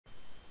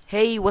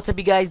Hey, what's up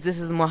you guys,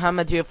 this is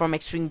Mohammed here from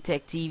Extreme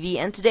Tech TV,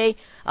 and today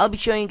I'll be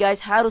showing you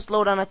guys how to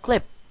slow down a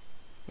clip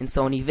in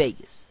Sony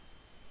Vegas.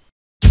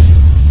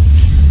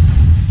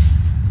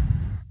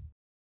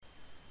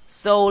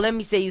 So let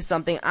me say you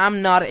something,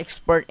 I'm not an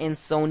expert in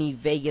Sony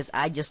Vegas.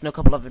 I just know a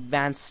couple of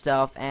advanced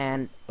stuff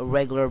and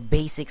regular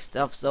basic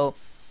stuff, so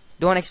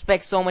don't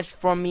expect so much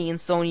from me in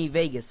Sony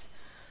Vegas.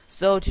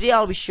 So today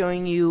I'll be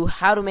showing you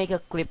how to make a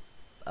clip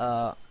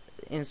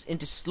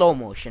into slow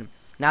motion.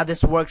 Now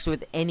this works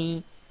with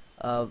any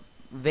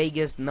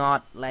Vegas,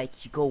 not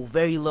like you go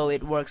very low.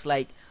 It works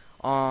like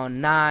on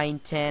 9,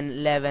 10,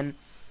 11,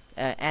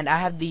 and I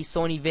have the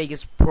Sony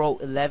Vegas Pro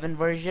 11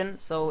 version,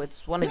 so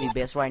it's one of the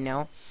best right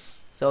now.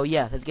 So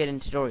yeah, let's get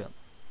into the tutorial.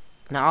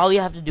 Now all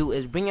you have to do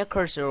is bring your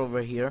cursor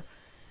over here,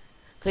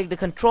 click the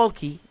control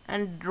key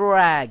and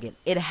drag it.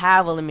 It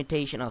have a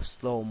limitation of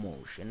slow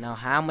motion. Now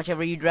how much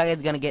ever you drag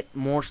it's gonna get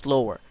more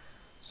slower.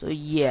 So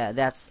yeah,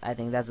 I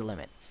think that's the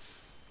limit.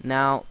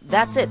 Now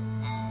that's it.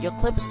 Your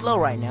clip is slow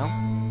right now.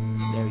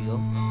 There you go.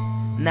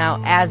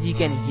 Now as you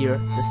can hear,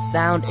 the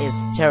sound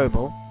is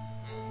terrible.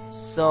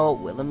 So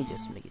well, let me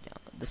just make it down.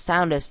 The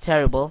sound is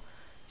terrible,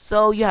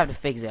 so you have to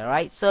fix it,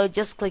 right? So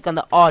just click on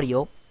the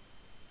audio,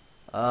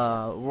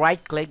 right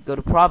click, go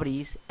to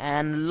properties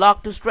and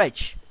lock to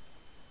stretch.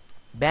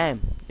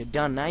 Bam, you're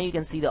done. Now you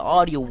can see the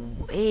audio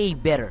way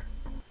better.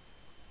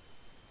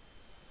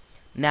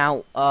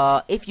 Now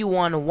if you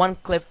want one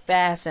clip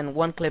fast and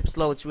one clip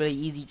slow, it's really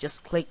easy.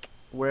 Just click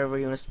wherever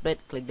you want to split,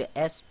 click the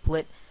S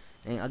split,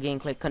 and again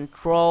click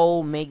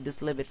control, make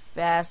this a little bit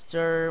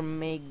faster,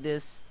 make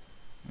this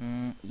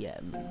yeah,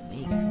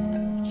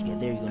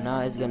 there you go.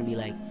 Now it's gonna be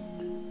like,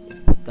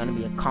 it's gonna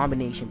be a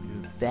combination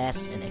between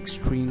fast and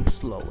extreme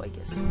slow, I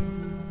guess.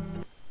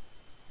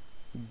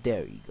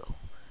 There you go.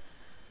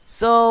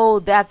 So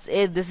that's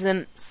it. This is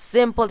a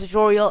simple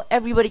tutorial.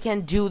 Everybody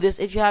can do this.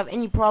 If you have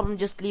any problem,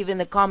 just leave it in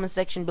the comment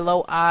section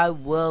below. I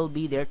will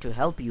be there to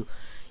help you.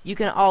 You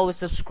can always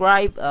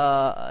subscribe,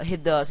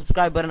 hit the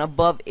subscribe button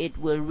above. It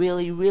will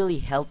really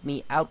help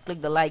me out.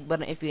 Click the like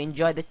button if you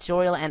enjoyed the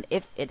tutorial, and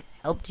if it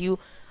helped you,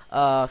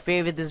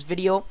 favorite this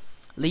video,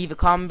 leave a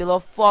comment below.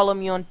 Follow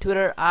me on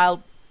Twitter.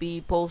 I'll be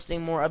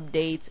posting more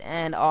updates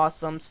and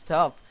awesome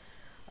stuff.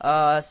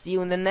 See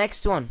you in the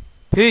next one.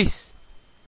 Peace.